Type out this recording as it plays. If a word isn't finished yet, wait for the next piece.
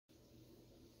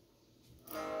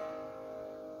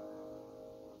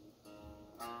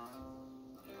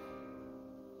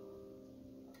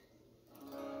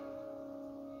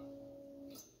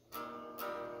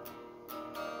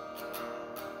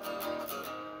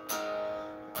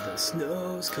The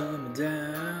snow's coming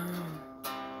down,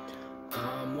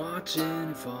 I'm watching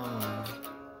it fall.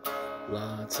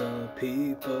 Lots of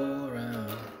people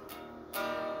around.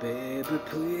 Baby,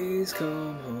 please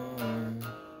come home.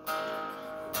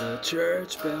 The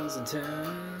church bells in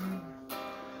town,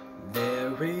 they're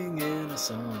ringing a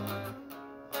song.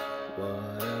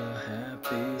 What a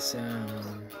happy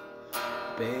sound.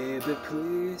 Baby,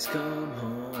 please come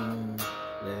home.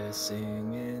 Let's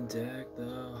sing and deck the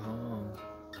hall.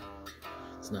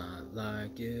 It's not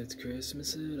like it's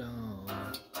Christmas at all.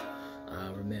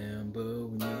 I remember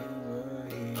when you were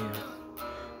here,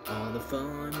 all the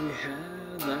fun we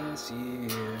had last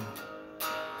year.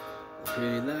 The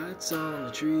pretty lights on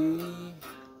the tree,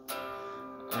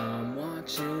 I'm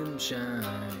watching them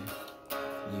shine.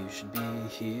 You should be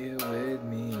here with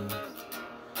me.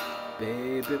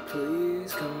 Baby,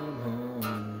 please come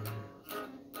home.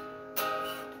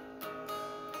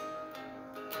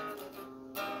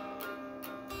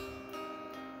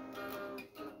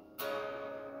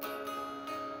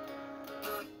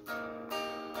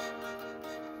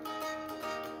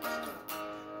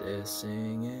 They're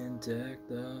singing deck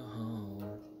the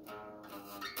hall.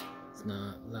 It's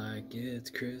not like it's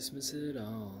Christmas at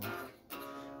all.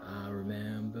 I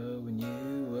remember when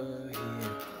you were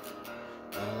here,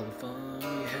 all the fun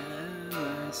we had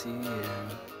last year.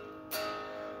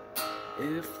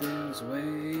 If there's a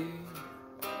way,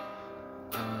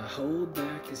 I hold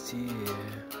back this tear,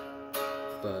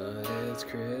 but it's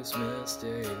Christmas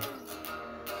Day.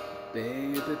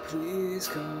 Baby, please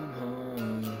come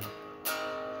home.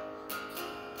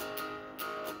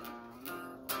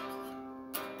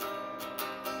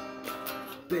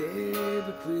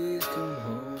 Baby, please come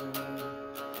home.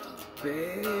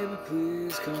 Baby,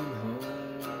 please come home.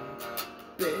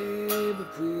 Baby,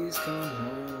 please come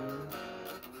home.